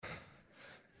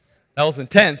That was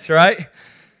intense, right?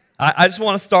 I just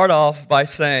want to start off by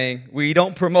saying we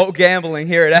don't promote gambling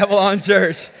here at Avalon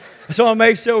Church. I just want to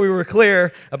make sure we were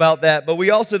clear about that. But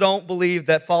we also don't believe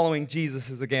that following Jesus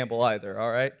is a gamble either,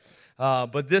 all right?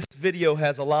 But this video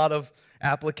has a lot of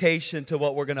application to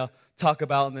what we're going to talk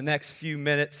about in the next few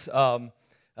minutes. The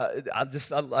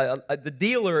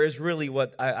dealer is really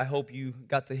what I hope you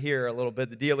got to hear a little bit.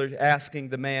 The dealer asking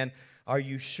the man, are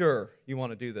you sure you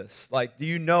want to do this? Like, do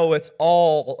you know it's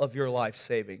all of your life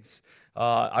savings?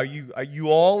 Are you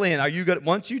all in? Are you good?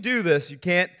 Once you do this, you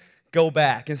can't go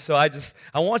back. And so I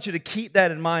want you to keep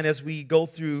that in mind as we go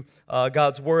through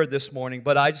God's Word this morning.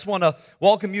 But I just want to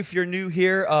welcome you if you're new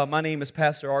here. My name is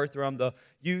Pastor Arthur. I'm the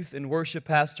youth and worship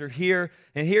pastor here.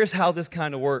 And here's how this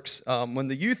kind of works. When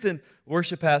the youth and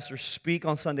worship pastors speak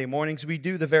on Sunday mornings, we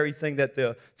do the very thing that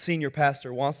the senior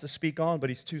pastor wants to speak on, but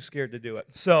he's too scared to do it.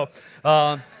 So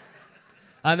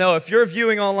I know if you're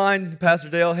viewing online, Pastor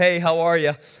Dale, hey, how are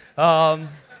you?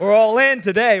 We're all in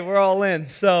today. We're all in.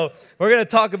 So we're going to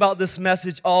talk about this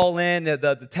message, all in,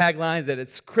 the tagline that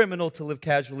it's criminal to live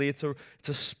casually. It's a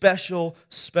special,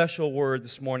 special word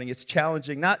this morning. It's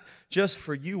challenging, not just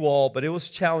for you all, but it was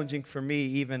challenging for me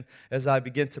even as I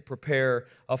begin to prepare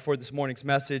for this morning's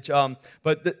message.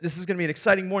 But this is going to be an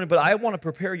exciting morning, but I want to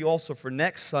prepare you also for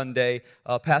next Sunday.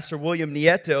 Pastor William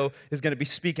Nieto is going to be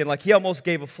speaking. Like, he almost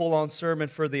gave a full-on sermon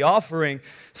for the offering,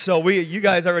 so you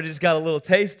guys already just got a little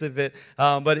taste of it.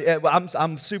 But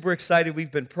I'm super excited.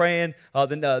 We've been praying.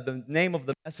 The name of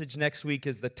the message next week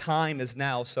is The Time Is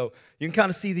Now. So you can kind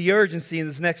of see the urgency in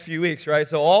this next few weeks, right?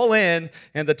 So all in,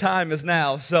 and the time is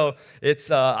now. So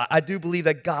I do believe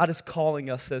that God is calling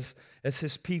us as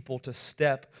His people to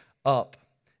step up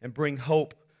and bring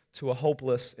hope to a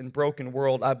hopeless and broken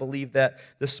world. I believe that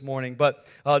this morning. But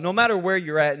no matter where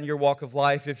you're at in your walk of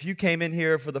life, if you came in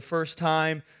here for the first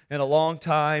time in a long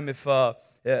time, if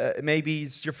maybe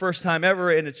it's your first time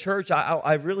ever in a church,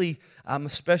 I'm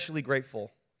especially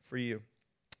grateful for you.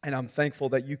 And I'm thankful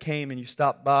that you came and you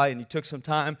stopped by and you took some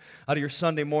time out of your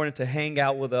Sunday morning to hang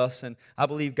out with us. And I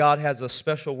believe God has a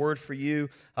special word for you.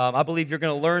 I believe you're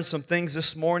going to learn some things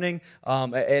this morning.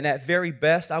 And at very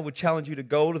best, I would challenge you to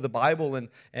go to the Bible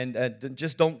and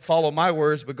just don't follow my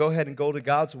words, but go ahead and go to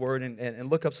God's word and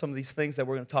look up some of these things that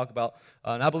we're going to talk about.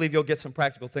 And I believe you'll get some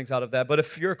practical things out of that. But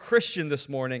if you're a Christian this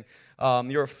morning,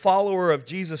 you're a follower of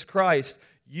Jesus Christ,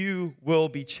 you will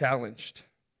be challenged.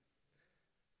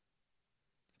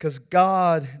 Because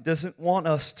God doesn't want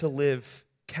us to live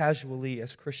casually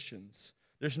as Christians.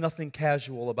 There's nothing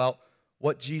casual about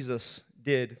what Jesus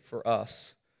did for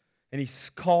us. And He's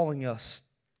calling us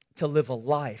to live a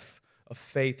life of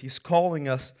faith. He's calling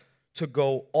us to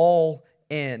go all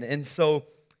in. And so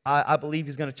I believe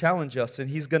He's going to challenge us,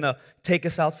 and He's going to take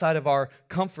us outside of our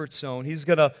comfort zone. He's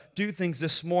going to do things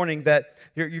this morning that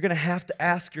you're going to have to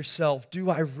ask yourself, do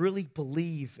I really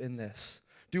believe in this?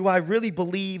 Do I really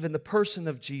believe in the person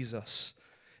of Jesus?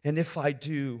 And if I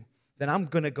do, then I'm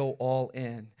going to go all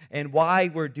in. And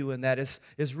why we're doing that is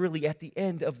really at the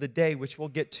end of the day, which we'll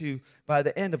get to by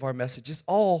the end of our message, is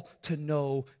all to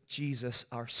know Jesus,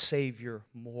 our Savior,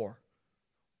 more.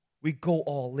 We go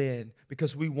all in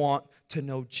because we want to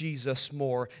know Jesus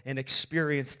more and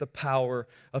experience the power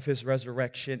of His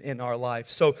resurrection in our life.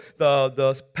 So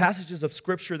the passages of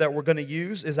Scripture that we're going to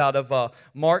use is out of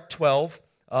Mark 12,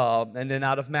 and then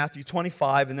out of Matthew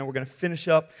 25, and then we're going to finish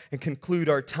up and conclude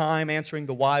our time answering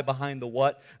the why behind the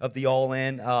what of the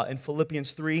all-in in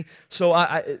Philippians 3. So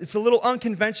it's a little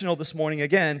unconventional this morning.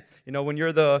 Again, you know, when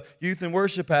you're the youth and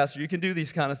worship pastor, you can do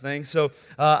these kind of things. So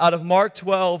out of Mark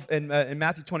 12 and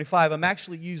Matthew 25, I'm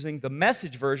actually using the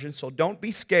Message version, so don't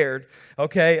be scared,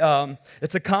 okay?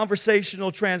 It's a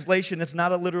conversational translation. It's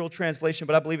not a literal translation,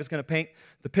 but I believe it's going to paint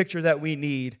the picture that we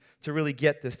need to really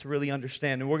get this, to really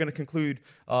understand. And we're going to conclude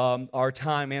our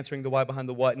time answering the why behind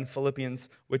the what in Philippians,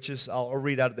 which is, I'll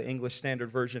read out of the English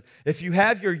Standard Version. If you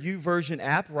have your YouVersion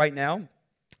app right now,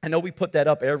 I know we put that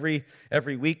up every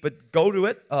week, but go to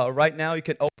it right now. You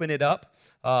can open it up.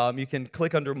 You can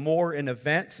click under More in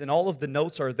Events, and all of the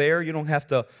notes are there. You don't have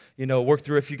to, work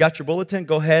through. If you got your bulletin,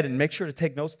 go ahead and make sure to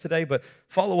take notes today, but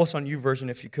follow us on YouVersion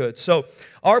if you could. So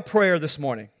our prayer this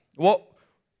morning,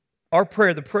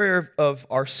 the prayer of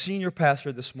our senior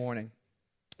pastor this morning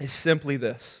is simply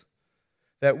this,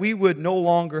 that we would no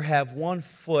longer have one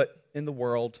foot in the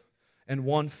world and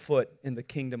one foot in the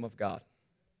kingdom of God.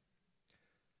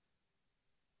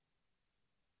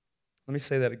 Let me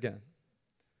say that again.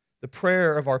 The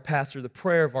prayer of our pastor, the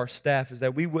prayer of our staff is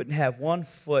that we wouldn't have one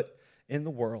foot in the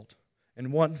world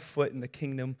and one foot in the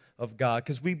kingdom of God,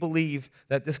 because we believe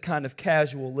that this kind of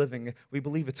casual living, we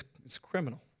believe it's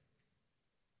criminal.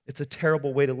 It's a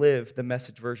terrible way to live, the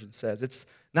Message version says. It's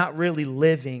not really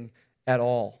living at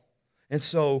all. And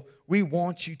so we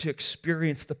want you to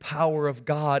experience the power of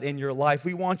God in your life.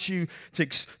 We want you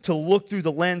to look through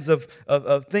the lens of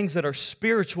things that are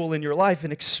spiritual in your life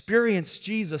and experience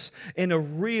Jesus in a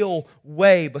real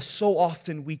way. But so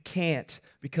often we can't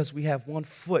because we have one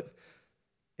foot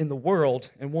in the world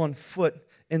and one foot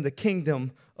in the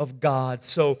kingdom of God.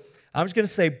 So I'm just going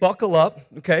to say, buckle up,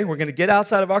 okay? We're going to get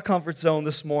outside of our comfort zone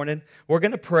this morning. We're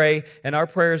going to pray, and our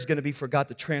prayer is going to be for God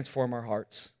to transform our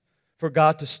hearts, for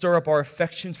God to stir up our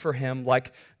affections for Him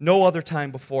like no other time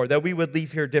before, that we would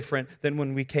leave here different than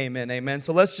when we came in, amen?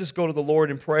 So let's just go to the Lord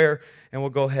in prayer, and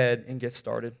we'll go ahead and get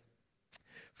started.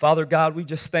 Father God, we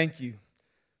just thank you.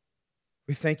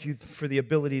 We thank you for the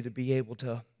ability to be able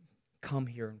to come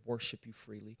here and worship you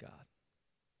freely, God,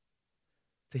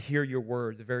 to hear your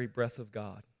word, the very breath of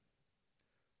God.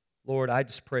 Lord, I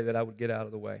just pray that I would get out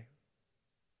of the way.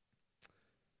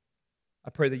 I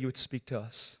pray that you would speak to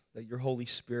us, that your Holy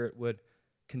Spirit would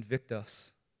convict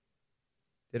us,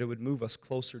 that it would move us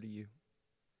closer to you,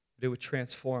 that it would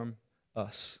transform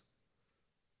us.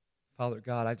 Father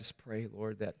God, I just pray,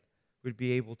 Lord, that we'd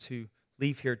be able to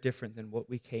leave here different than what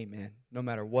we came in, no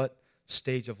matter what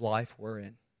stage of life we're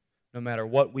in, no matter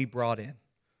what we brought in,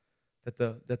 that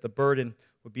the burden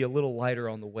would be a little lighter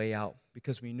on the way out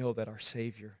because we know that our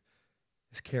Savior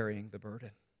is carrying the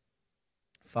burden.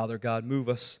 Father God, move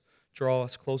us, draw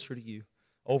us closer to you,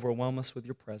 overwhelm us with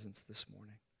your presence this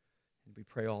morning. And we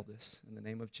pray all this in the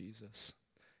name of Jesus.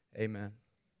 Amen.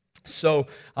 So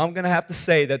I'm going to have to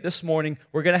say that this morning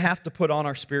we're going to have to put on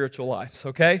our spiritual lives,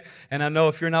 okay? And I know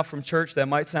if you're not from church, that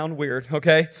might sound weird,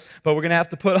 okay? But we're going to have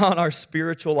to put on our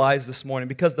spiritual eyes this morning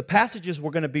because the passages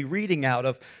we're going to be reading out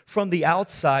of from the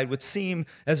outside would seem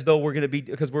as though we're going to be,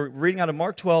 because we're reading out of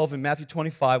Mark 12 and Matthew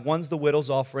 25. One's the widow's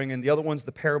offering and the other one's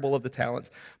the parable of the talents,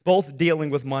 both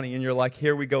dealing with money. And you're like,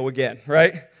 here we go again,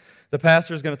 right? The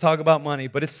pastor is going to talk about money,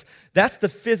 but that's the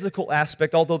physical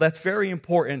aspect, although that's very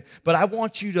important. But I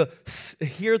want you to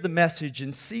hear the message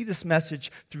and see this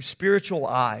message through spiritual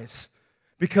eyes,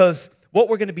 because what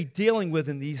we're going to be dealing with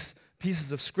in these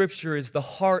pieces of Scripture is the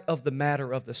heart of the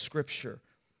matter of the Scripture.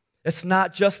 It's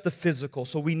not just the physical,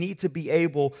 so we need to be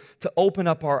able to open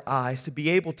up our eyes, to be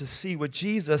able to see what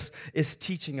Jesus is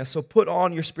teaching us. So put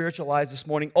on your spiritual eyes this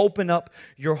morning. Open up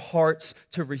your hearts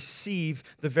to receive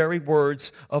the very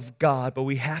words of God. But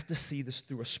we have to see this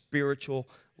through a spiritual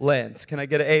lens. Can I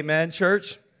get an amen,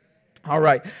 church? All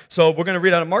right, so we're going to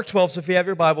read out of Mark 12. So if you have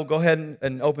your Bible, go ahead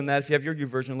and open that. If you have your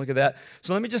YouVersion, look at that.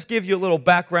 So let me just give you a little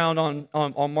background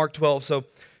on Mark 12. So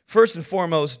first and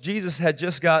foremost, Jesus had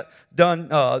just got done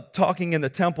talking in the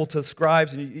temple to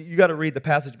scribes, and you got to read the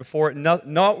passage before it.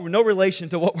 No relation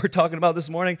to what we're talking about this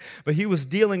morning, but he was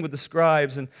dealing with the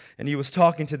scribes, and he was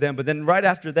talking to them. But then right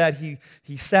after that,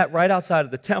 he sat right outside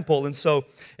of the temple,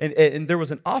 and there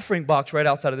was an offering box right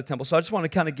outside of the temple. So I just want to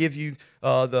kind of give you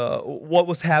what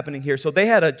was happening here. So they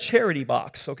had a charity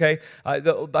box, okay?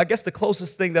 I guess the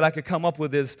closest thing that I could come up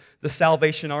with is the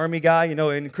Salvation Army guy. You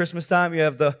know, in Christmas time, you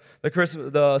have the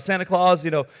Santa Claus,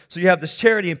 you know. So you have this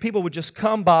charity, and people would just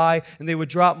come by, and they would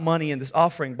drop money in this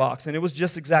offering box. And it was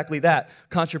just exactly that.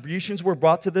 Contributions were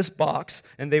brought to this box,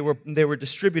 and they were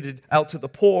distributed out to the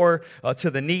poor, to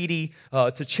the needy,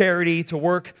 to charity, to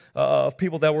work of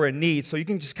people that were in need. So you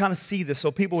can just kind of see this.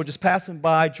 So people were just passing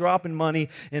by, dropping money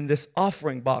in this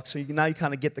offering box. So now you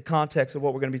kind of get the context of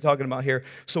what we're going to be talking about here.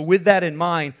 So with that in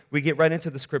mind, we get right into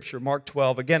the Scripture, Mark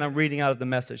 12. Again, I'm reading out of the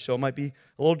Message, so it might be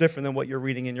a little different than what you're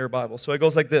reading in your Bible. So it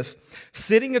goes like this.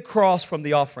 Sitting across from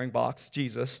the offering box,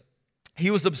 Jesus,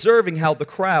 he was observing how the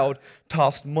crowd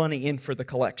tossed money in for the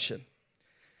collection.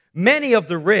 Many of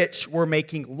the rich were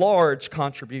making large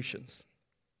contributions.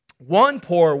 One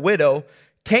poor widow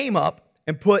came up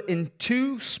and put in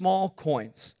 2 small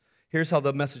coins. Here's how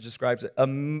the Message describes it,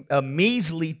 a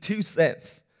measly 2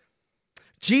 cents.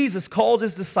 Jesus called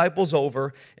his disciples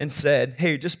over and said,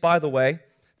 hey, just by the way,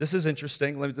 this is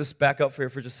interesting. Let me just back up for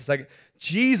just a second.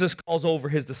 Jesus calls over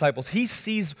his disciples. He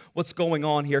sees what's going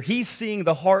on here. He's seeing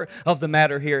the heart of the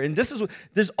matter here. And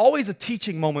there's always a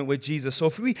teaching moment with Jesus. So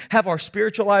if we have our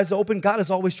spiritual eyes open, God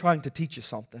is always trying to teach you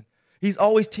something. He's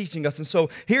always teaching us. And so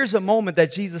here's a moment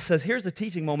that Jesus says, here's a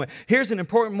teaching moment. Here's an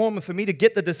important moment for me to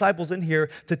get the disciples in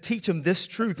here to teach them this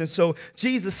truth. And so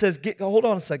Jesus says, hold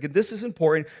on a second. This is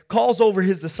important. Calls over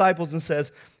his disciples and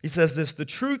says, he says this, the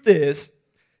truth is,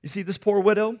 you see this poor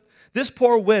widow? This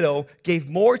poor widow gave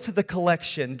more to the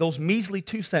collection, those measly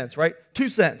 2 cents, right? 2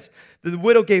 cents. The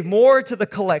widow gave more to the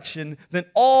collection than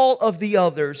all of the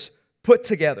others put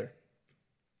together.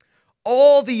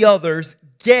 All the others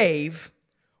gave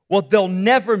what they'll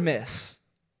never miss.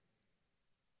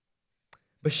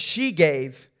 But she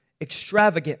gave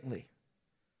extravagantly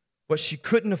what she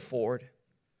couldn't afford.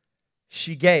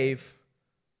 She gave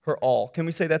her all. Can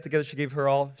we say that together? She gave her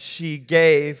all. She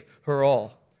gave her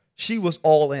all. She was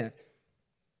all in.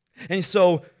 And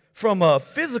so from a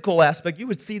physical aspect, you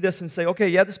would see this and say, okay,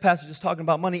 yeah, this passage is talking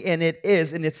about money, and it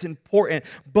is, and it's important,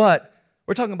 but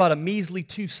we're talking about a measly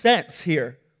 2 cents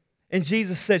here. And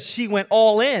Jesus said she went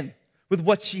all in with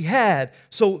what she had.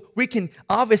 So we can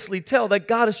obviously tell that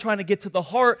God is trying to get to the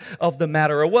heart of the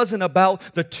matter. It wasn't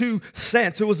about the 2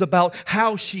 cents. It was about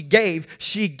how she gave.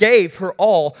 She gave her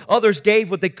all. Others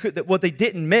gave what they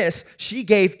didn't miss. She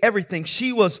gave everything.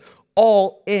 She was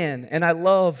all in. And I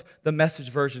love the Message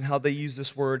version, how they use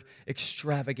this word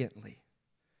extravagantly.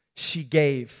 She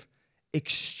gave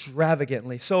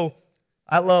extravagantly. So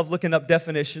I love looking up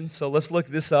definitions, so let's look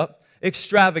this up.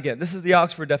 Extravagant. This is the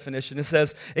Oxford definition. It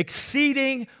says,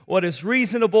 exceeding what is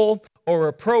reasonable or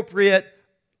appropriate,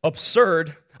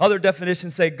 absurd. Other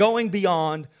definitions say going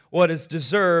beyond what is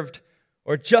deserved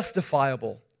or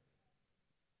justifiable.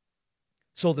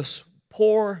 So this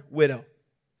poor widow,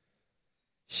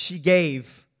 she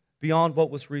gave beyond what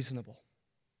was reasonable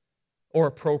or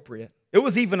appropriate. It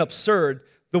was even absurd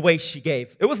the way she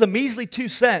gave. It was a measly 2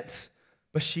 cents,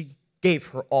 but she gave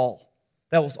her all.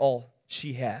 That was all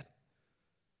she had.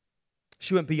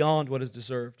 She went beyond what is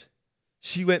deserved.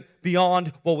 She went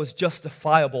beyond what was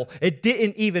justifiable. It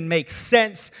didn't even make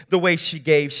sense the way she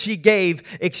gave. She gave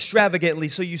extravagantly.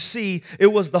 So you see, it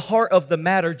was the heart of the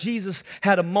matter. Jesus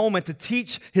had a moment to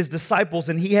teach his disciples,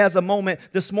 and he has a moment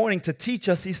this morning to teach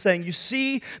us. He's saying, you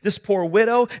see this poor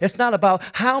widow? It's not about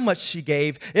how much she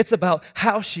gave. It's about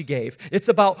how she gave. It's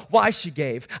about why she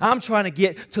gave. I'm trying to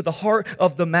get to the heart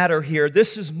of the matter here.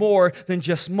 This is more than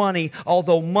just money,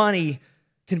 although money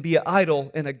can be an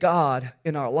idol and a god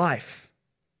in our life.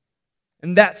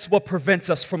 And that's what prevents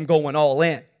us from going all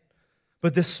in.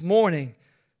 But this morning,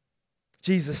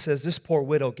 Jesus says this poor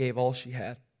widow gave all she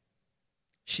had.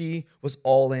 She was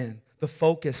all in. The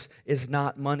focus is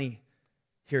not money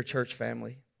here, church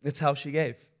family. It's how she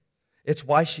gave. It's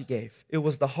why she gave. It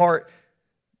was the heart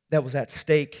that was at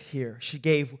stake here. She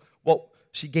gave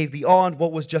beyond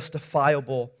what was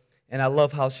justifiable. And I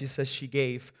love how she says she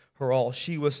gave her all.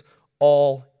 She was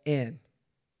all in.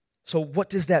 So what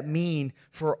does that mean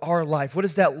for our life? What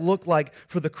does that look like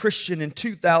for the Christian in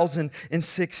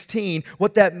 2016?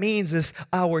 What that means is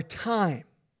our time,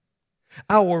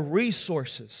 our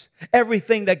resources,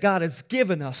 everything that God has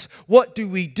given us. What do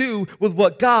we do with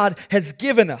what God has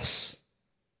given us?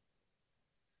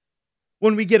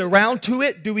 When we get around to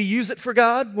it, do we use it for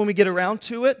God? When we get around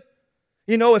to it?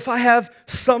 You know, if I have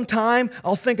some time,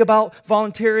 I'll think about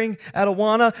volunteering at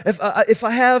Awana. If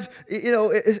I have,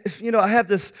 I have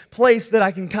this place that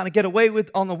I can kind of get away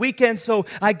with on the weekend, so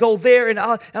I go there and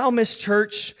I'll miss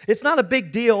church. It's not a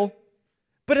big deal,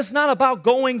 but it's not about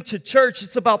going to church.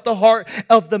 It's about the heart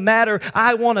of the matter.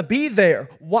 I want to be there.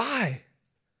 Why?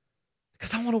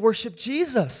 Because I want to worship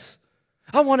Jesus.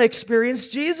 I want to experience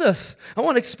Jesus. I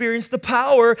want to experience the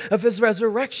power of his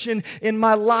resurrection in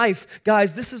my life.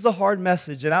 Guys, this is a hard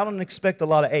message, and I don't expect a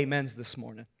lot of amens this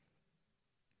morning.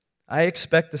 I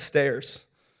expect the stares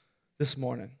this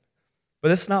morning.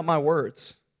 But it's not my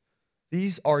words.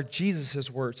 These are Jesus'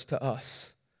 words to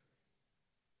us.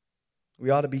 We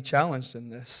ought to be challenged in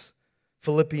this.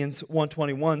 Philippians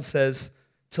 1:21 says,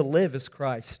 to live is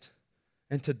Christ,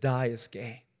 and to die is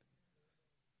gain.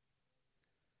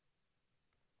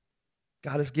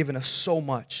 God has given us so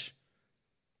much.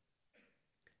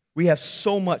 We have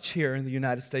so much here in the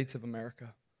United States of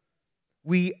America.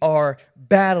 We are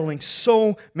battling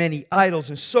so many idols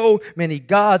and so many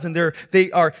gods, and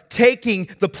they are taking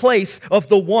the place of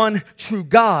the one true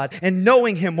God and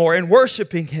knowing him more and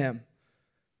worshiping him.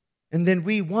 And then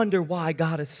we wonder why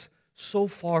God is so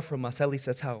far from us. At least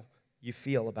that's how you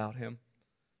feel about him.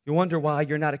 You wonder why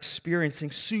you're not experiencing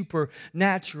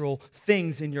supernatural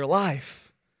things in your life.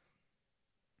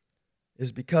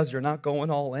 Is because you're not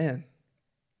going all in.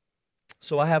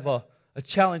 So I have a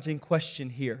challenging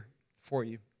question here for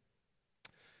you.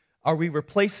 Are we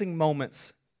replacing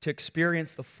moments to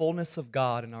experience the fullness of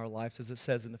God in our lives, as it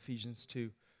says in Ephesians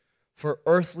 2, for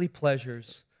earthly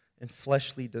pleasures and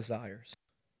fleshly desires?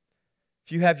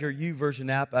 If you have your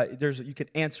YouVersion app, you can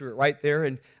answer it right there,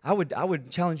 and I would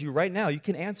challenge you right now, you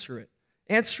can answer it.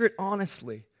 Answer it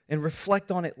honestly and reflect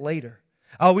on it later.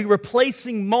 Are we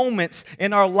replacing moments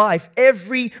in our life?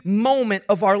 Every moment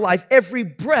of our life, every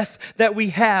breath that we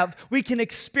have, we can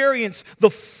experience the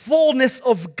fullness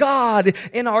of God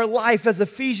in our life, as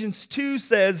Ephesians 2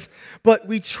 says, but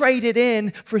we trade it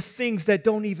in for things that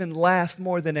don't even last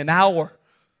more than an hour.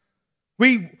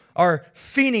 We are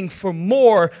fiending for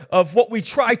more of what we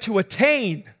try to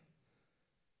attain.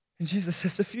 And Jesus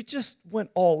says, if you just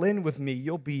went all in with me,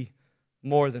 you'll be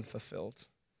more than fulfilled.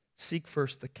 Seek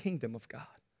first the kingdom of God,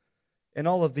 and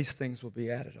all of these things will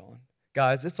be added on.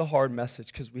 Guys, it's a hard message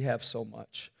because we have so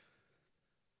much.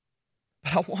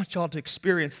 But I want y'all to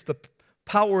experience the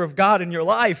power of God in your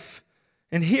life.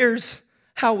 And here's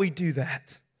how we do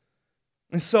that.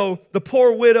 And so the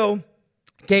poor widow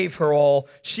gave her all.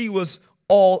 She was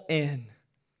all in.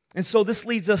 And so this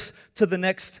leads us to the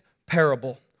next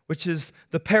parable, which is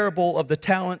the parable of the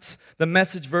talents. The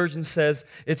Message version says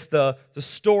it's the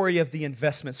story of the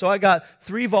investment. So I got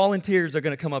 3 volunteers that are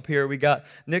going to come up here. We got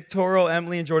Nick Toro,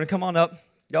 Emily, and Jordan. Come on up.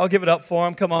 Y'all give it up for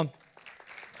them. Come on.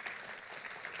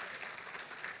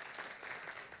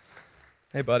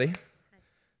 Hey, buddy.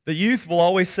 The youth will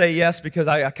always say yes because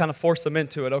I kind of force them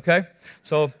into it, okay?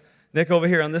 So Nick over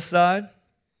here on this side.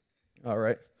 All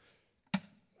right.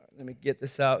 Let me get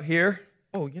this out here.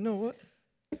 Oh, you know what?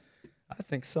 I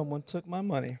think someone took my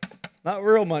money. Not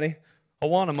real money,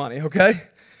 Awana money, okay?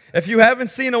 If you haven't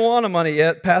seen Awana money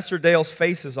yet, Pastor Dale's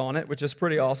face is on it, which is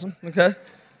pretty awesome, okay?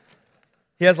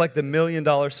 He has like the $1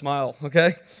 million smile,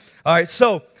 okay? All right,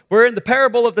 so we're in the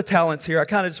parable of the talents here. I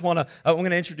kind of just I'm going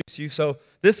to introduce you. So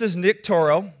this is Nick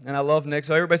Toro, and I love Nick.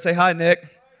 So everybody say hi, Nick. Hi.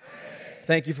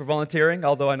 Thank you for volunteering,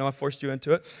 although I know I forced you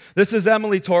into it. This is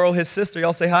Emily Toro, his sister.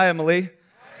 Y'all say hi, Emily. Hi,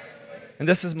 Emily. And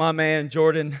this is my man,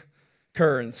 Jordan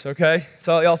Kearns, okay?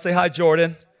 So y'all say hi,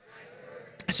 Jordan.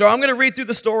 So I'm going to read through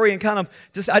the story and kind of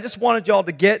I just wanted y'all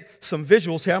to get some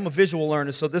visuals here. I'm a visual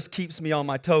learner, so this keeps me on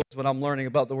my toes when I'm learning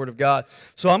about the Word of God.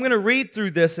 So I'm going to read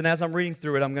through this, and as I'm reading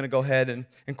through it, I'm going to go ahead and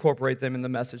incorporate them in the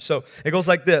message. So it goes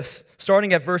like this,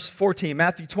 starting at verse 14,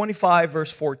 Matthew 25,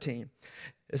 verse 14.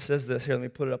 It says this. Here, let me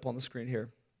put it up on the screen here.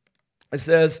 It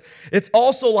says, "It's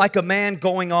also like a man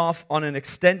going off on an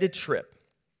extended trip.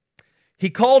 He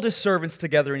called his servants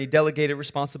together and he delegated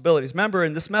responsibilities." Remember,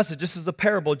 in this message, this is a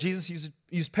parable. Jesus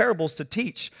used parables to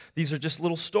teach. These are just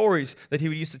little stories that he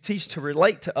would use to teach to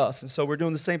relate to us. And so we're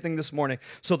doing the same thing this morning.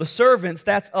 So the servants,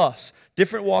 that's us.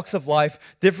 Different walks of life,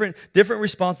 different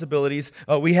responsibilities.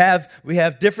 We have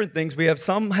different things.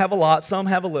 Some have a lot, some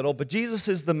have a little. But Jesus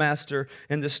is the master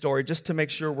in this story, just to make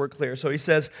sure we're clear. So he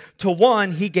says, to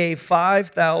one, he gave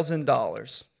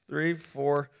 $5,000. 3,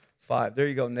 4, 5. There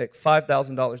you go, Nick.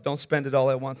 $5,000. Don't spend it all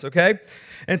at once, okay?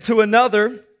 And to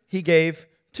another, he gave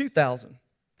 2,000.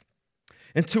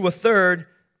 And to a third,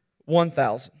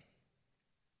 1,000.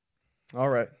 All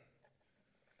right.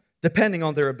 Depending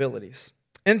on their abilities.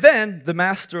 And then the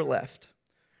master left.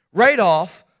 Right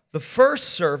off, the first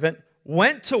servant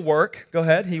went to work. Go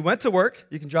ahead. He went to work.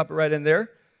 You can drop it right in there.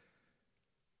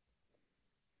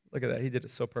 Look at that. He did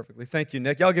it so perfectly. Thank you,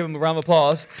 Nick. Y'all give him a round of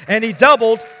applause. And he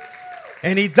doubled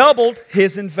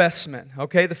his investment.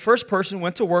 Okay, the first person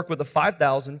went to work with the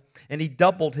 5,000, and he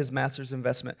doubled his master's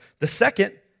investment. The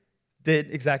second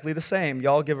did exactly the same.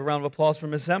 Y'all give a round of applause for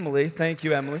Miss Emily. Thank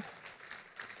you, Emily.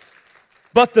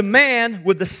 But the man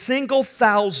with the single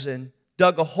 1,000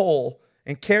 dug a hole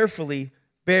and carefully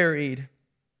buried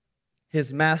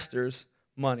his master's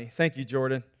money. Thank you,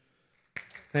 Jordan.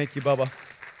 Thank you, Bubba.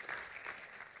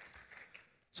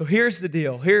 So here's the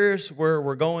deal. Here's where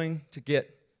we're going to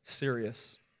get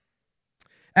serious.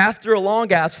 After a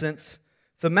long absence,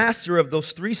 the master of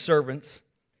those 3 servants,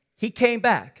 he came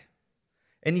back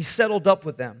and he settled up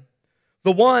with them.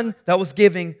 The one that was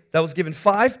given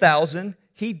 5,000,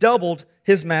 he doubled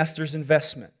his master's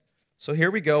investment. So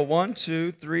here we go. 1,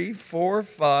 2, 3, 4,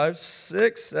 5,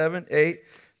 6, 7, 8,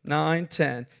 9,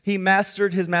 10. He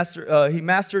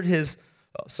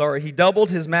doubled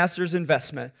his master's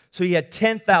investment. So he had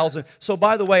 10,000. So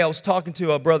by the way, I was talking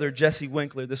to a brother, Jesse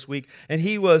Winkler, this week, and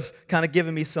he was kind of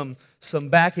giving me some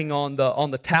backing on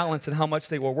the talents and how much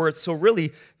they were worth. So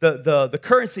really, the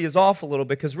currency is off a little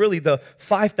bit because really the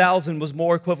 5,000 was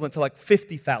more equivalent to like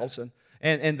 50,000.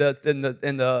 And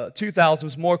the 2,000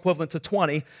 was more equivalent to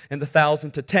 20, and the 1,000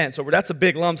 to 10. So that's a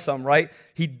big lump sum, right?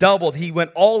 He doubled. He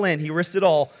went all in. He risked it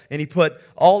all, and he put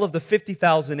all of the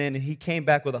 50,000 in, and he came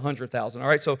back with 100,000. All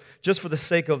right. So just for the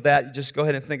sake of that, just go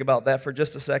ahead and think about that for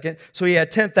just a second. So he had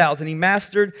 10,000. He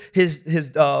mastered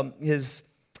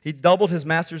he doubled his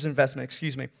master's investment.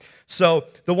 Excuse me. So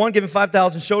the one given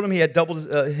 5,000 showed him he had doubled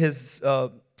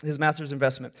his master's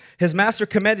investment. His master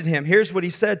commended him. Here's what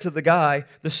he said to the guy,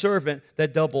 the servant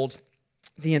that doubled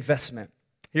the investment.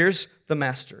 Here's the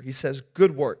master. He says,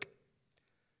 "Good work.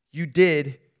 You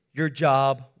did your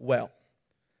job well."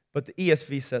 But the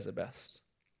ESV says it best.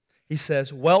 He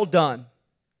says, "Well done,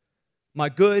 my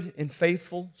good and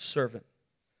faithful servant.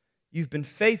 You've been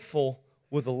faithful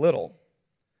with a little.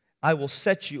 I will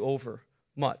set you over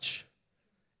much.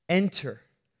 enter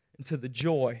into the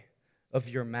joy of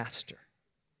your master.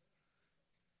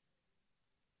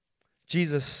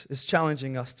 Jesus is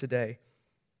challenging us today.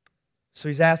 So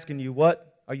he's asking you,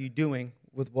 what are you doing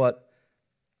with what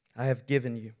I have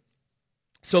given you?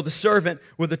 So the servant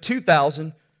with the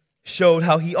 2,000 showed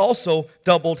how he also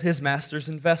doubled his master's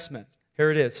investment.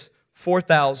 Here it is,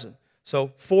 4,000.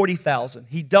 So 40,000.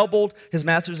 He doubled his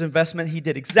master's investment. He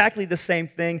did exactly the same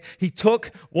thing. He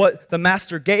took what the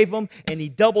master gave him and he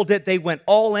doubled it. They went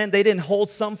all in. They didn't hold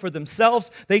some for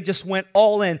themselves. They just went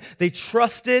all in. They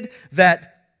trusted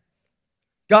that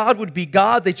God would be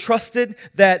God. They trusted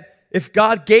that if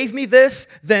God gave me this,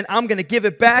 then I'm going to give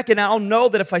it back, and I'll know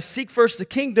that if I seek first the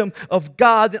kingdom of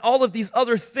God, then all of these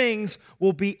other things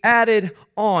will be added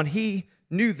on. He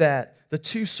knew that. The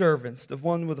two servants, the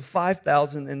one with the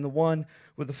 5,000 and the one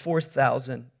with the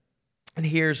 4,000. And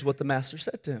here's what the master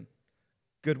said to him.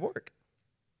 Good work.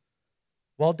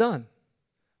 Well done,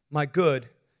 my good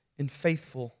and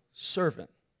faithful servant.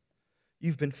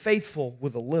 You've been faithful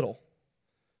with a little.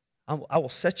 I will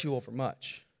set you over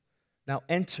much. Now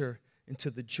enter into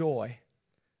the joy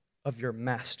of your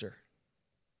master.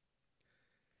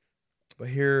 But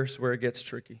here's where it gets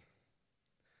tricky.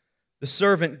 The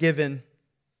servant given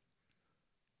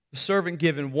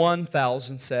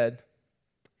 1,000 said,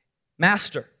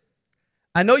 Master,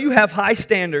 I know you have high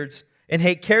standards and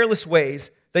hate careless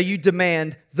ways, that you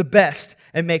demand the best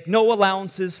and make no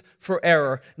allowances for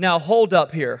error. Now hold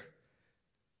up here.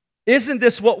 Isn't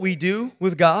this what we do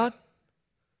with God?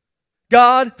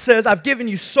 God says, I've given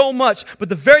you so much, but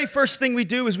the very first thing we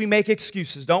do is we make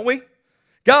excuses, don't we?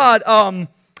 God,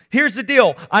 here's the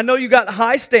deal. I know you got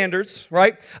high standards,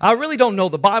 right? I really don't know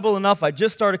the Bible enough. I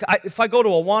just started. If I go to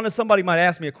Awana, somebody might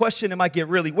ask me a question. It might get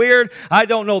really weird. I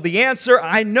don't know the answer.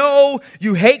 I know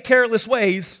you hate careless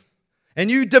ways,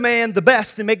 and you demand the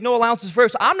best and make no allowances for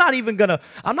it. So I'm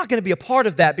not gonna be a part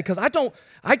of that because I don't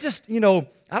know,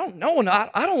 and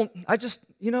I don't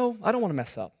want to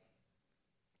mess up.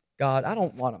 God, I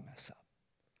don't want to mess up.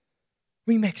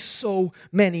 We make so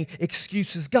many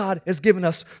excuses. God has given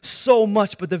us so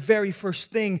much, but the very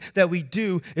first thing that we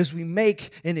do is we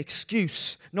make an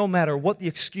excuse. No matter what the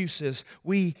excuse is,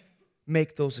 we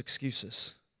make those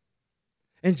excuses.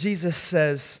 And Jesus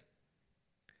says,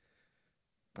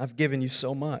 I've given you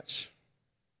so much.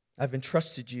 I've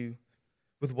entrusted you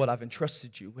with what I've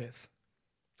entrusted you with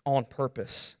on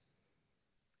purpose.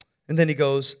 And then he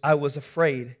goes, I was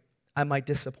afraid I might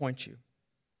disappoint you.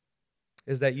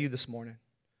 Is that you this morning?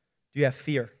 Do you have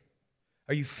fear?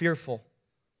 Are you fearful?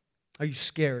 Are you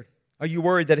scared? Are you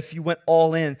worried that if you went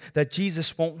all in, that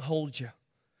Jesus won't hold you?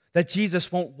 That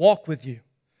Jesus won't walk with you?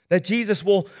 That Jesus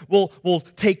will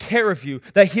take care of you?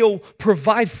 That He'll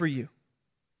provide for you?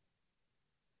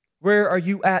 Where are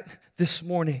you at this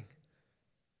morning?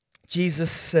 Jesus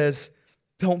says,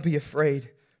 don't be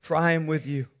afraid, for I am with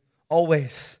you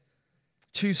always.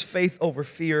 Choose faith over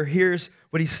fear. Here's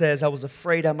what he says. I was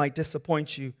afraid I might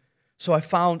disappoint you, so I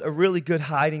found a really good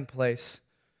hiding place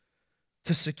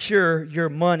to secure your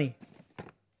money.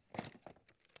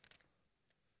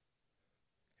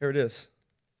 Here it is.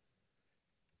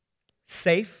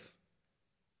 Safe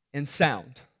and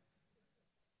sound.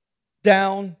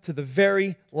 Down to the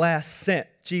very last cent.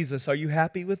 Jesus, are you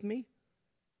happy with me?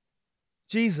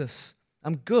 Jesus,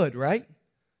 I'm good, right?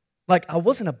 Like, I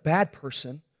wasn't a bad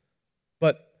person.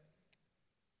 But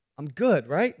I'm good,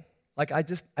 right? Like I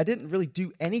didn't really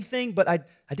do anything, but I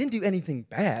didn't do anything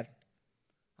bad.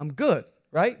 I'm good,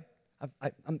 right?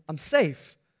 I'm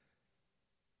safe.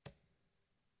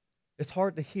 It's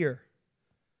hard to hear,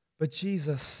 but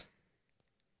Jesus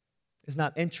is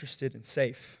not interested in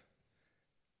safe.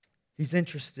 He's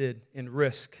interested in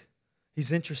risk.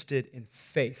 He's interested in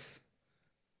faith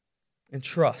and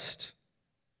trust.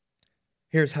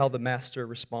 Here's how the master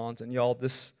responds, and y'all,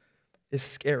 this is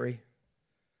scary.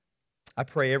 I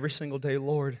pray every single day,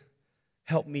 Lord,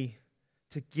 help me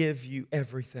to give you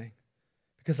everything,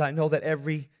 because I know that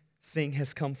everything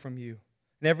has come from you.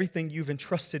 And everything you've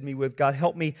entrusted me with, God,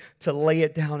 help me to lay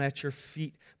it down at your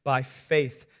feet by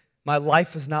faith. My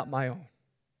life is not my own.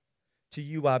 To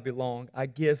you I belong. I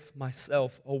give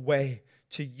myself away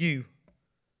to you.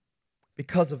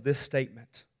 Because of this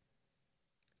statement,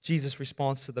 Jesus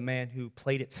responds to the man who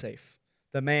played it safe.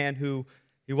 The man who,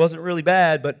 he wasn't really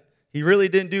bad, but he really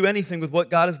didn't do anything with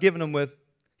what God has given him with.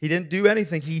 He didn't do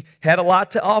anything. He had a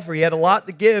lot to offer. He had a lot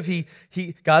to give.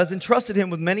 God has entrusted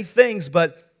him with many things,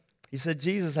 but he said,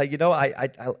 Jesus, I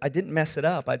didn't mess it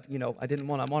up. I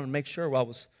wanted to make sure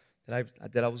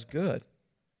that I was good.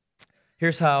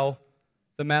 Here's how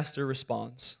the master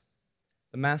responds.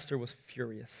 The master was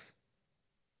furious.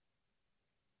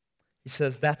 He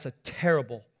says, that's a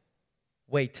terrible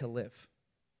way to live.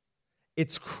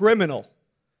 It's criminal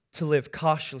to live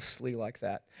cautiously like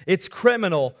that. It's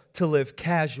criminal to live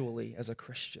casually as a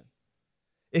Christian.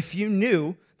 If you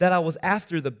knew that I was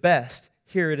after the best,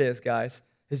 here it is, guys.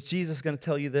 Is Jesus going to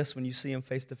tell you this when you see him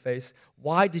face to face?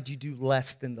 Why did you do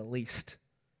less than the least?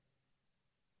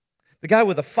 The guy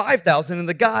with a 5,000 and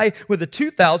the guy with a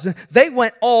 2,000, they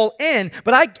went all in.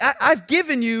 But I've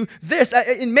given you this.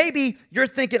 And maybe you're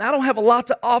thinking, I don't have a lot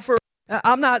to offer.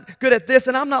 I'm not good at this,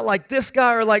 and I'm not like this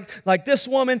guy or like this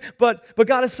woman. But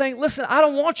God is saying, listen, I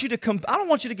don't want you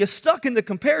to get stuck in the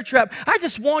compare trap. I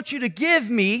just want you to give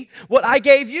me what I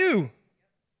gave you.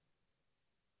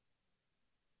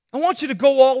 I want you to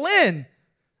go all in.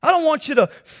 I don't want you to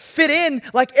fit in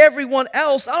like everyone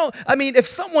else. If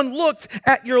someone looked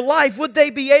at your life, would they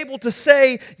be able to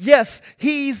say, yes,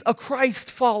 he's a Christ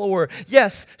follower.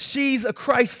 Yes, she's a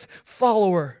Christ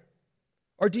follower.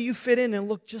 Or do you fit in and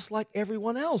look just like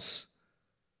everyone else?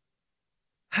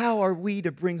 How are we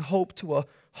to bring hope to a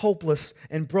hopeless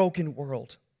and broken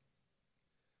world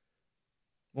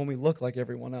when we look like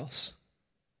everyone else?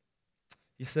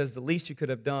 He says the least you could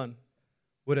have done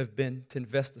would have been to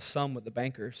invest the sum with the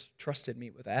bankers. Trusted me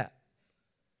with that.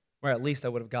 Or at least I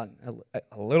would have gotten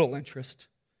a little interest.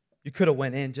 You could have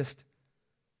went in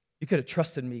you could have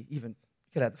trusted me even.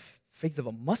 You could have the faith of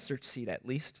a mustard seed at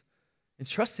least and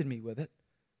trusted me with it.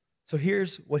 So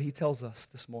here's what he tells us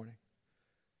this morning.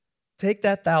 Take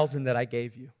that 1,000 that I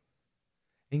gave you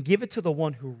and give it to the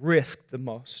one who risked the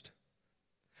most.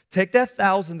 Take that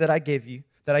 1,000 that I gave you,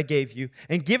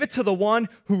 and give it to the one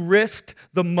who risked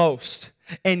the most.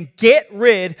 And get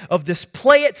rid of this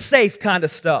play it safe kind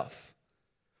of stuff.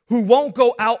 Who won't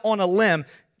go out on a limb.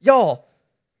 Y'all,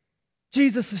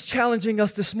 Jesus is challenging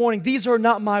us this morning. These are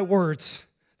not my words.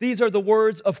 These are the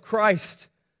words of Christ.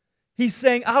 He's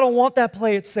saying, I don't want that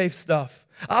play it safe stuff.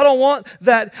 I don't want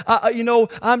that,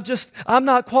 I'm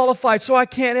not qualified, so I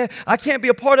can't be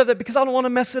a part of it because I don't want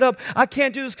to mess it up. I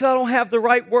can't do this because I don't have the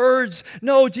right words.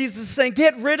 No, Jesus is saying,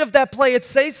 get rid of that play it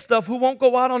safe stuff, who won't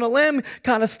go out on a limb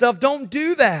kind of stuff. Don't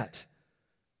do that.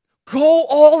 Go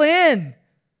all in.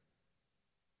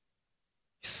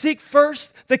 Seek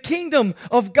first the kingdom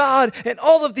of God, and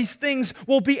all of these things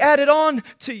will be added on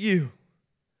to you.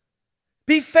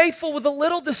 Be faithful with a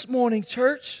little this morning,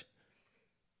 church,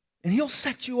 and he'll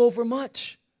set you over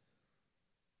much.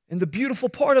 And the beautiful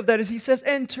part of that is he says,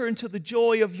 enter into the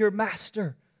joy of your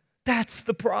master. That's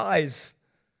the prize.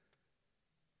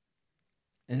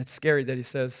 And it's scary that he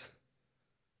says,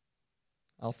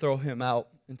 I'll throw him out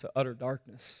into utter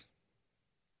darkness.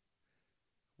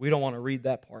 We don't want to read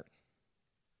that part.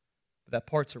 But that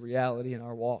part's a reality in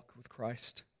our walk with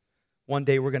Christ. One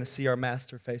day we're going to see our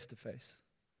master face to face.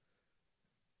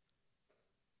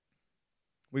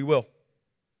 We will.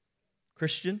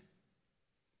 Christian,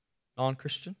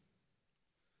 non-Christian,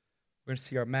 we're going to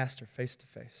see our master face to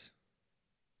face.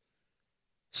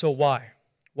 So why?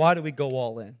 Why do we go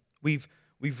all in? We've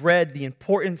read the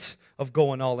importance of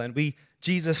going all in.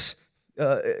 Jesus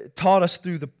taught us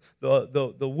through the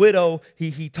widow.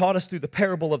 He taught us through the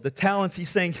parable of the talents. He's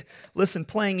saying, listen,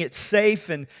 playing it safe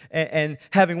and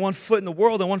having one foot in the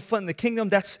world and one foot in the kingdom,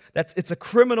 it's a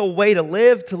criminal way to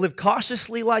live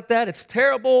cautiously like that. It's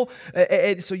terrible.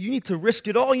 And so you need to risk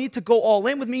it all. You need to go all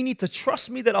in with me. You need to trust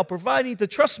me that I'll provide. You need to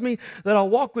trust me that I'll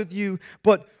walk with you.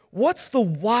 But what's the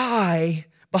why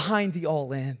behind the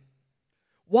all in?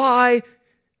 Why?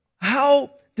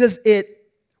 How does it?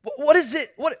 What is it?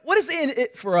 What is in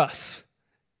it for us?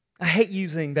 I hate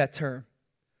using that term.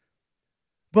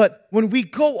 But when we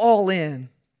go all in,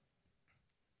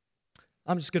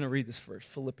 I'm just going to read this first,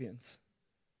 Philippians.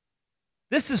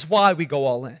 This is why we go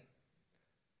all in.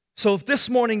 So if this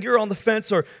morning you're on the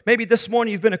fence, or maybe this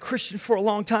morning you've been a Christian for a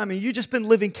long time and you've just been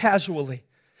living casually,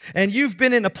 and you've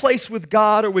been in a place with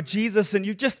God or with Jesus and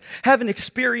you just haven't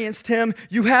experienced Him,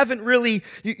 you haven't really,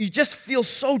 you just feel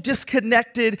so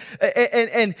disconnected,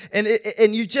 and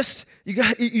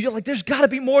you're like, there's got to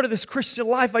be more to this Christian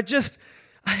life.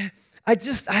 I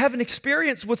haven't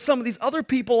experienced what some of these other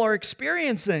people are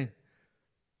experiencing.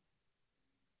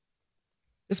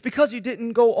 It's because you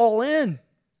didn't go all in.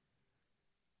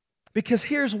 Because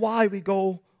here's why we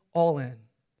go all in.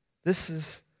 This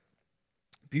is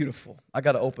beautiful. I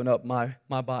got to open up my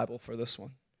Bible for this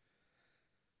one.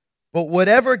 But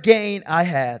whatever gain I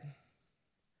had,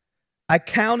 I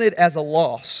counted as a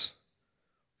loss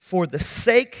for the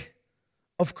sake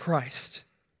of Christ.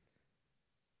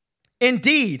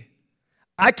 Indeed,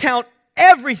 I count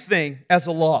everything as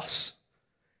a loss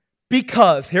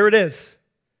because, here it is.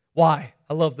 Why?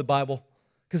 I love the Bible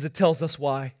because it tells us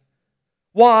why.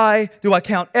 Why do I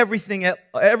count everything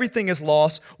as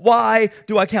loss? Why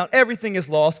do I count everything as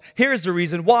loss? Here's the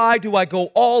reason. Why do I go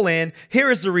all in?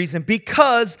 Here is the reason.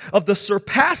 Because of the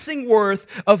surpassing worth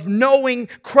of knowing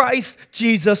Christ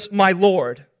Jesus my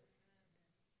Lord.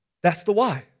 That's the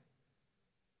why.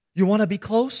 You want to be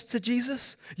close to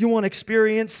Jesus? You want to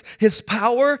experience His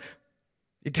power?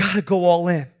 You got to go all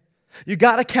in. You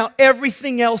got to count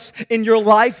everything else in your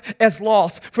life as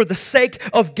loss for the sake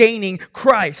of gaining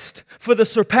Christ, for the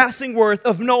surpassing worth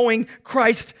of knowing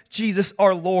Christ Jesus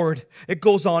our Lord. It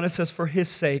goes on, it says, for His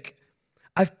sake,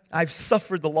 I've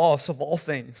suffered the loss of all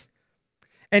things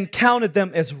and counted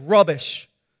them as rubbish.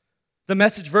 The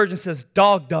Message version says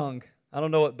dog dung. I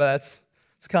don't know what, but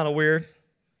it's kind of weird,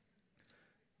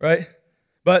 right?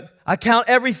 But I count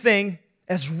everything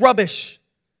as rubbish.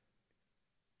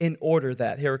 In order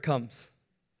that, here it comes.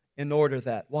 In order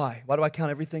that. Why? Why do I count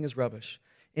everything as rubbish?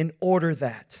 In order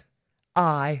that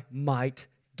I might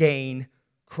gain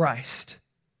Christ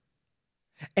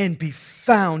and be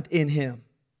found in Him.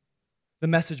 The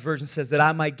Message version says that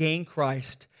I might gain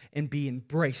Christ and be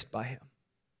embraced by Him.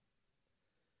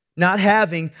 Not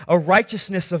having a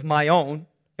righteousness of my own.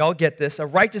 Y'all get this, a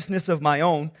righteousness of my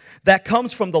own that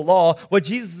comes from the law. What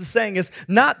Jesus is saying is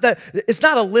not that it's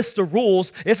not a list of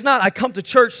rules. It's not I come to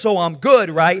church so I'm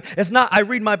good, right? It's not I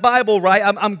read my Bible, right?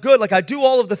 I'm good. Like I do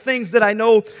all of the things that I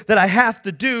know that I have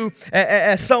to do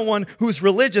as someone who's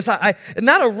religious.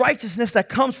 Not a righteousness that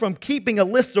comes from keeping a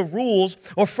list of rules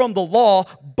or from the law,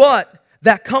 but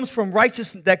that comes from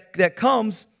righteousness that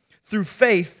comes through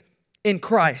faith in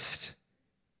Christ.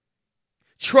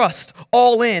 Trust,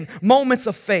 all in, moments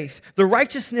of faith. The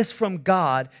righteousness from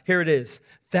God, here it is,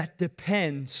 that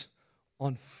depends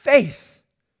on faith.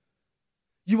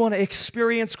 You want to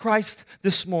experience Christ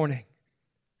this morning.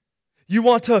 You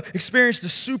want to experience the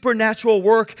supernatural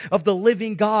work of the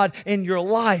living God in your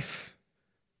life.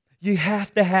 You have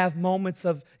to have moments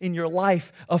in your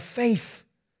life of faith.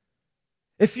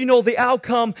 If you know the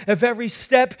outcome of every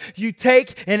step you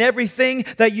take and everything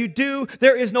that you do,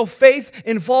 there is no faith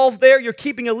involved there. You're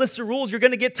keeping a list of rules. You're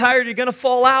going to get tired. You're going to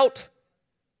fall out.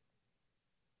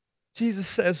 Jesus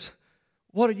says,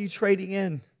 what are you trading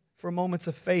in for moments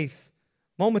of faith?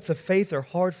 Moments of faith are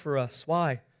hard for us.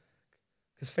 Why?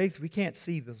 Because faith, we can't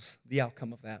see the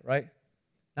outcome of that, right?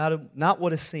 Not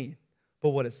what is seen, but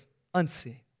what is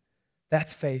unseen.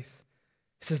 That's faith.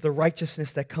 It says the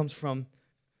righteousness that comes from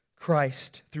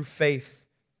Christ through faith.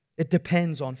 It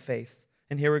depends on faith.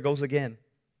 And here it goes again.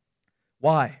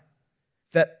 Why?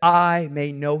 That I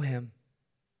may know Him.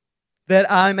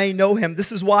 That I may know Him.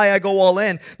 This is why I go all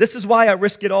in. This is why I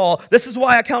risk it all. This is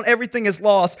why I count everything as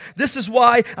loss. This is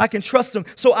why I can trust Him.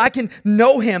 So I can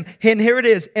know Him. And here it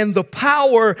is. And the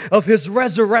power of His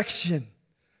resurrection.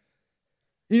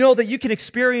 You know that you can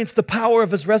experience the power of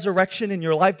His resurrection in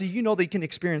your life? Do you know that you can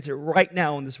experience it right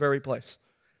now in this very place?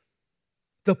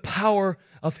 The power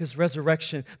of His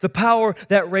resurrection. The power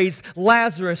that raised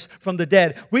Lazarus from the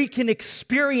dead. We can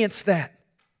experience that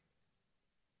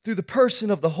through the person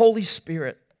of the Holy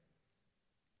Spirit.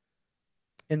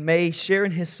 And may share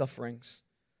in His sufferings,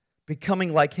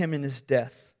 becoming like Him in His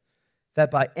death, that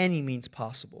by any means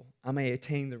possible I may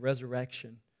attain the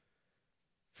resurrection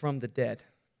from the dead.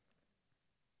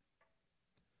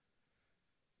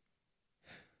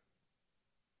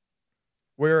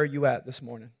 Where are you at this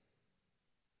morning?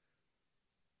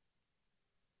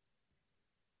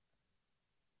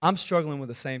 I'm struggling with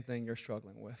the same thing you're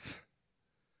struggling with.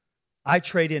 I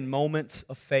trade in moments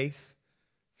of faith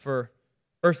for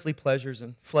earthly pleasures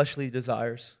and fleshly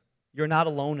desires. You're not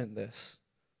alone in this.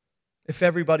 If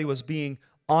everybody was being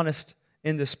honest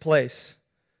in this place,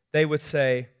 they would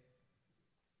say,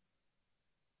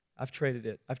 I've traded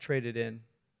it. I've traded in.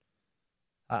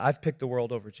 I've picked the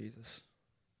world over Jesus.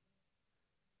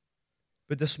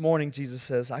 But this morning, Jesus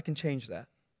says, I can change that.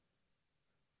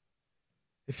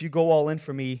 If you go all in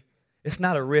for me, it's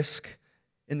not a risk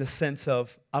in the sense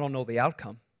of, I don't know the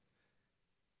outcome.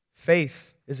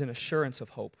 Faith is an assurance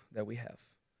of hope that we have.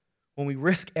 When we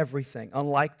risk everything,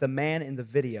 unlike the man in the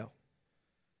video,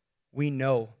 we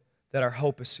know that our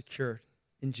hope is secured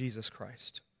in Jesus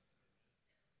Christ.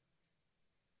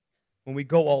 When we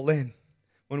go all in,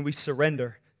 when we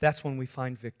surrender, that's when we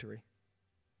find victory.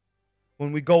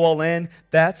 When we go all in,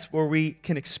 that's where we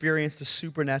can experience the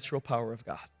supernatural power of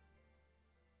God.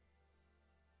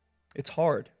 It's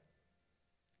hard.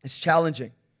 It's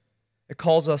challenging. It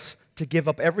calls us to give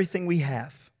up everything we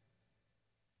have.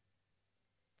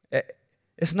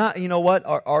 It's not, you know what,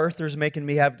 Arthur's making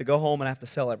me have to go home and have to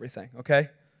sell everything, okay?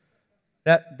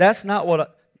 That's not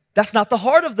the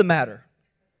heart of the matter.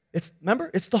 Remember,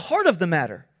 it's the heart of the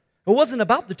matter. It wasn't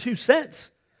about the 2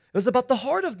 cents. It was about the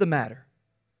heart of the matter.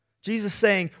 Jesus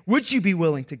saying, would you be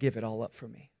willing to give it all up for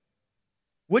me?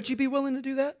 Would you be willing to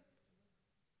do that?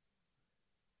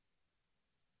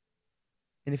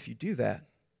 And if you do that,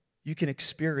 you can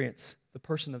experience the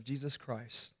person of Jesus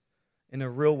Christ in a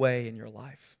real way in your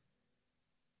life.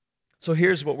 So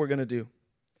here's what we're going to do.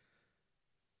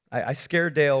 I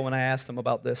scared Dale when I asked him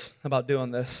about this, about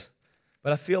doing this.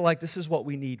 But I feel like this is what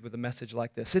we need with a message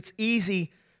like this. It's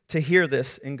easy to hear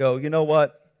this and go, you know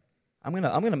what? I'm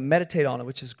gonna meditate on it,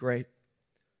 which is great.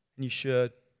 And you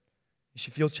should. You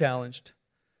should feel challenged.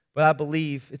 But I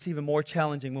believe it's even more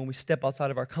challenging when we step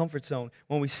outside of our comfort zone,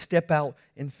 when we step out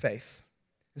in faith.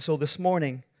 And so this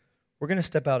morning, we're going to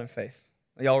step out in faith.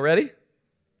 Are y'all ready?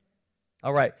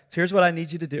 All right. So here's what I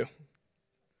need you to do.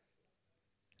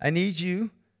 I need you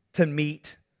to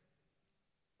meet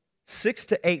 6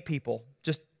 to 8 people,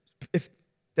 just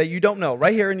that you don't know,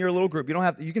 right here in your little group. You don't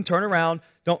have to, you can turn around.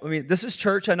 This is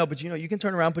church, I know, but you can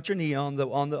turn around, put your knee on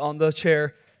the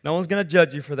chair. No one's going to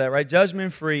judge you for that, right?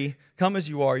 Judgment free. Come as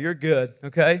you are. You're good,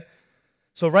 okay?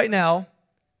 So right now,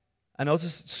 I know this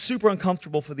is super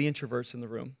uncomfortable for the introverts in the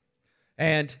room.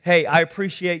 And hey, I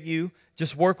appreciate you.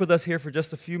 Just work with us here for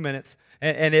just a few minutes.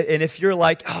 And if you're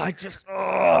like,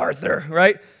 Arthur,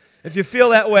 right? If you feel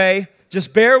that way,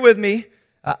 just bear with me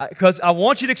because I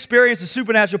want you to experience the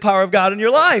supernatural power of God in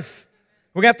your life.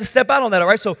 We're going to have to step out on that, all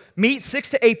right? So meet 6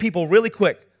 to 8 people really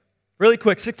quick. Really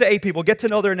quick, 6 to 8 people. Get to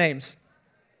know their names.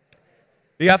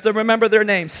 You have to remember their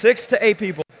names. 6 to 8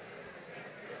 people.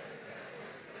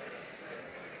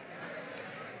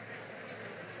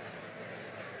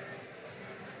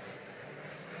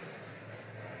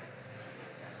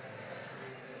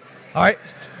 All right.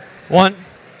 1.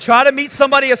 Try to meet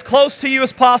somebody as close to you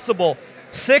as possible.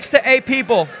 6 to 8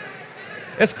 people.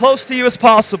 As close to you as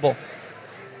possible.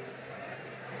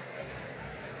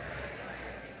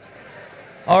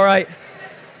 All right.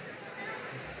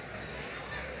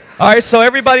 All right, so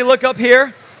everybody look up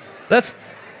here.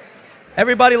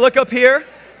 Everybody look up here.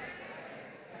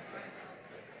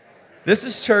 This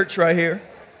is church right here.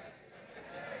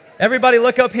 Everybody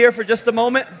look up here for just a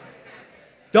moment.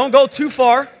 Don't go too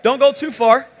far. Don't go too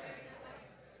far.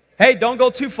 Hey, don't go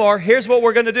too far. Here's what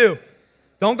we're going to do.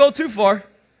 Don't go too far.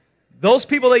 Those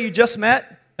people that you just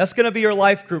met, that's going to be your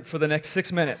life group for the next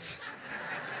 6 minutes.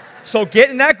 So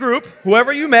get in that group,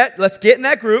 whoever you met, let's get in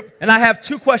that group, and I have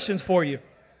 2 questions for you.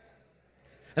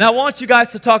 And I want you guys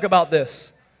to talk about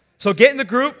this. So get in the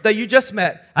group that you just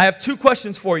met. I have 2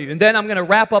 questions for you, and then I'm going to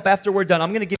wrap up after we're done. I'm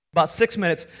going to give you about 6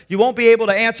 minutes. You won't be able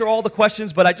to answer all the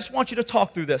questions, but I just want you to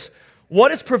talk through this.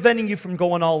 What is preventing you from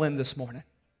going all in this morning?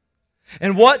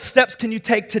 And what steps can you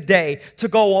take today to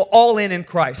go all in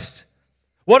Christ?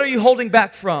 What are you holding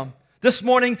back from? This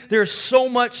morning, there's so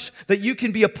much that you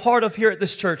can be a part of here at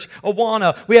this church.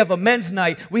 Awana, we have a men's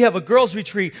night, we have a girls'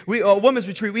 retreat, a women's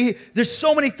retreat. There's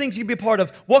so many things you can be a part of.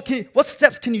 What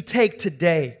steps can you take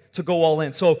today to go all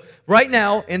in? So right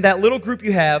now, in that little group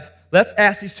you have, let's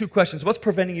ask these 2 questions. What's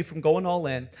preventing you from going all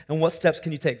in, and what steps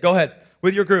can you take? Go ahead,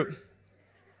 with your group.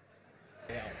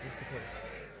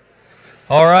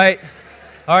 All right,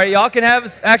 y'all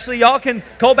can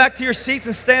go back to your seats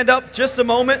and stand up just a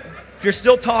moment. If you're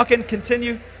still talking,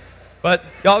 continue. But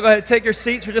y'all go ahead and take your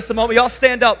seats for just a moment. Y'all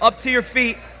stand up to your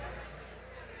feet.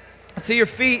 To your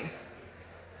feet.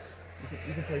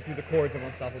 You can play through the chords of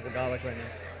Unstoppable God like right now.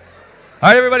 All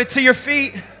right, everybody, to your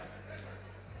feet.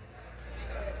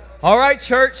 All right,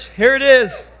 church, here it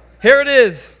is. Here it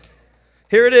is.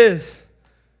 Here it is.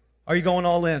 Are you going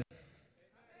all in?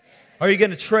 Are you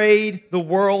going to trade the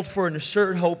world for an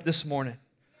assured hope this morning?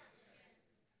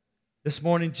 This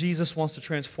morning, Jesus wants to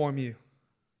transform you.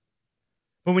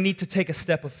 But we need to take a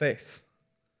step of faith.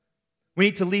 We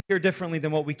need to leave here differently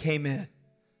than what we came in.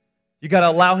 You got to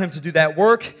allow Him to do that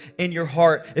work in your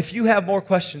heart. If you have more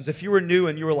questions, if you were new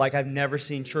and you were like, I've never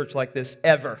seen church like this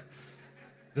ever.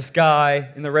 This guy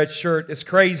in the red shirt is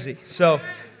crazy. So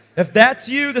if that's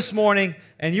you this morning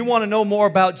and you want to know more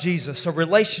about Jesus, a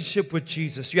relationship with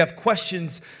Jesus, you have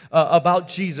questions about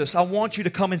Jesus, I want you to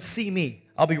come and see me.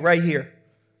 I'll be right here.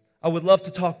 I would love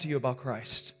to talk to you about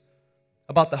Christ,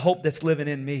 about the hope that's living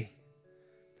in me.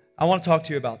 I want to talk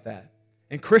to you about that.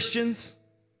 And Christians,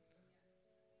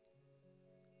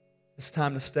 it's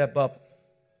time to step up.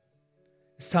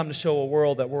 It's time to show a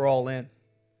world that we're all in.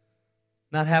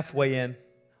 Not halfway in,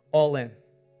 all in.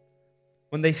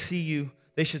 When they see you,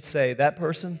 they should say, that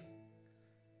person,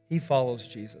 he follows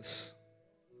Jesus.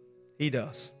 He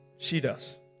does. She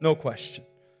does. No question.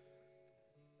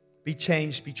 Be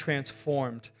changed, be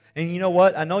transformed. And you know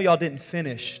what? I know y'all didn't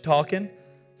finish talking,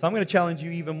 so I'm going to challenge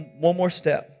you even one more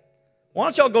step. Why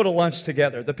don't y'all go to lunch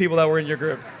together, the people that were in your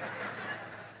group?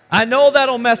 I know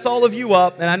that'll mess all of you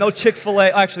up, and I know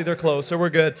Chick-fil-A, actually they're closed, so we're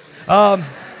good.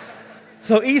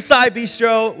 So Eastside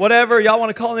Bistro, whatever y'all want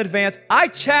to call in advance, I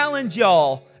challenge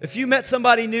y'all, if you met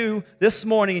somebody new this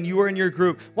morning and you were in your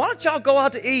group, why don't y'all go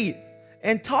out to eat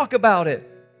and talk about it?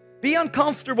 Be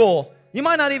uncomfortable. You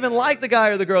might not even like the guy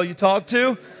or the girl you talk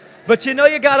to, but you know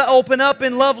you got to open up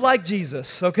and love like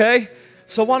Jesus, okay?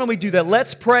 So why don't we do that?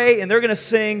 Let's pray, and they're going to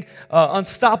sing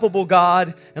Unstoppable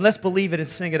God, and let's believe it and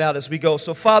sing it out as we go.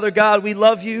 So Father God, we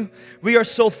love you. We are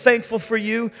so thankful for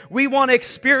you. We want to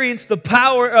experience the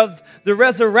power of the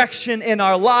resurrection in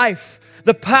our life.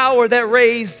 The power that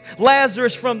raised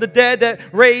Lazarus from the dead, that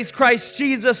raised Christ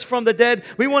Jesus from the dead.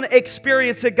 We want to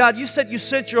experience it, God. You said you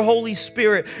sent your Holy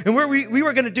Spirit, and we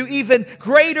were going to do even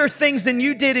greater things than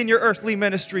you did in your earthly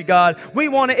ministry, God. We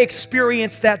want to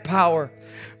experience that power.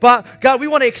 But God, we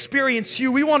want to experience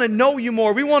you. We want to know you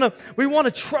more. We want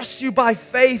to trust you by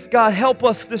faith. God, help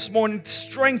us this morning.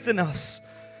 Strengthen us.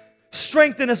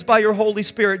 Strengthen us by your Holy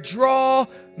Spirit. Draw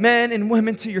men and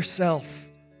women to yourself.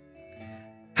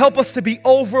 Help us to be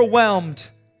overwhelmed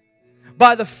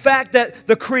by the fact that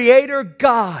the Creator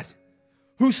God,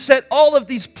 who set all of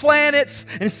these planets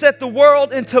and set the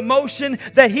world into motion,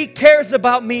 that He cares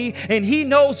about me and He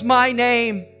knows my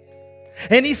name.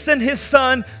 And He sent His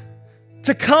Son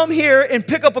to come here and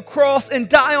pick up a cross and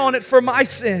die on it for my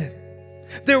sin.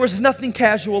 There was nothing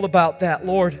casual about that,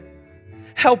 Lord.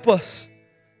 Help us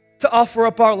to offer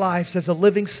up our lives as a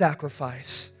living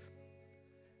sacrifice,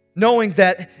 knowing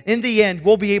that in the end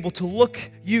we'll be able to look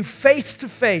you face to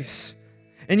face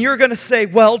and you're going to say,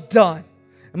 well done,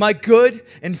 my good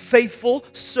and faithful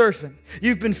servant.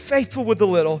 You've been faithful with a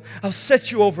little. I'll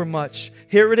set you over much.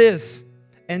 Here it is.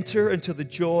 Enter into the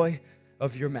joy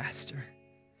of your master.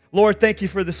 Lord, thank you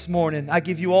for this morning. I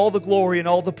give you all the glory and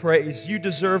all the praise. You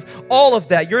deserve all of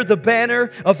that. You're the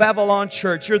banner of Avalon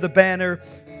Church. You're the banner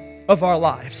of our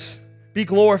lives. Be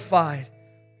glorified.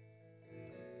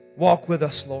 Walk with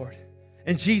us, Lord.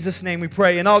 In Jesus' name we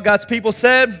pray. And all God's people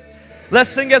said, let's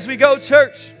sing as we go,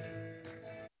 church.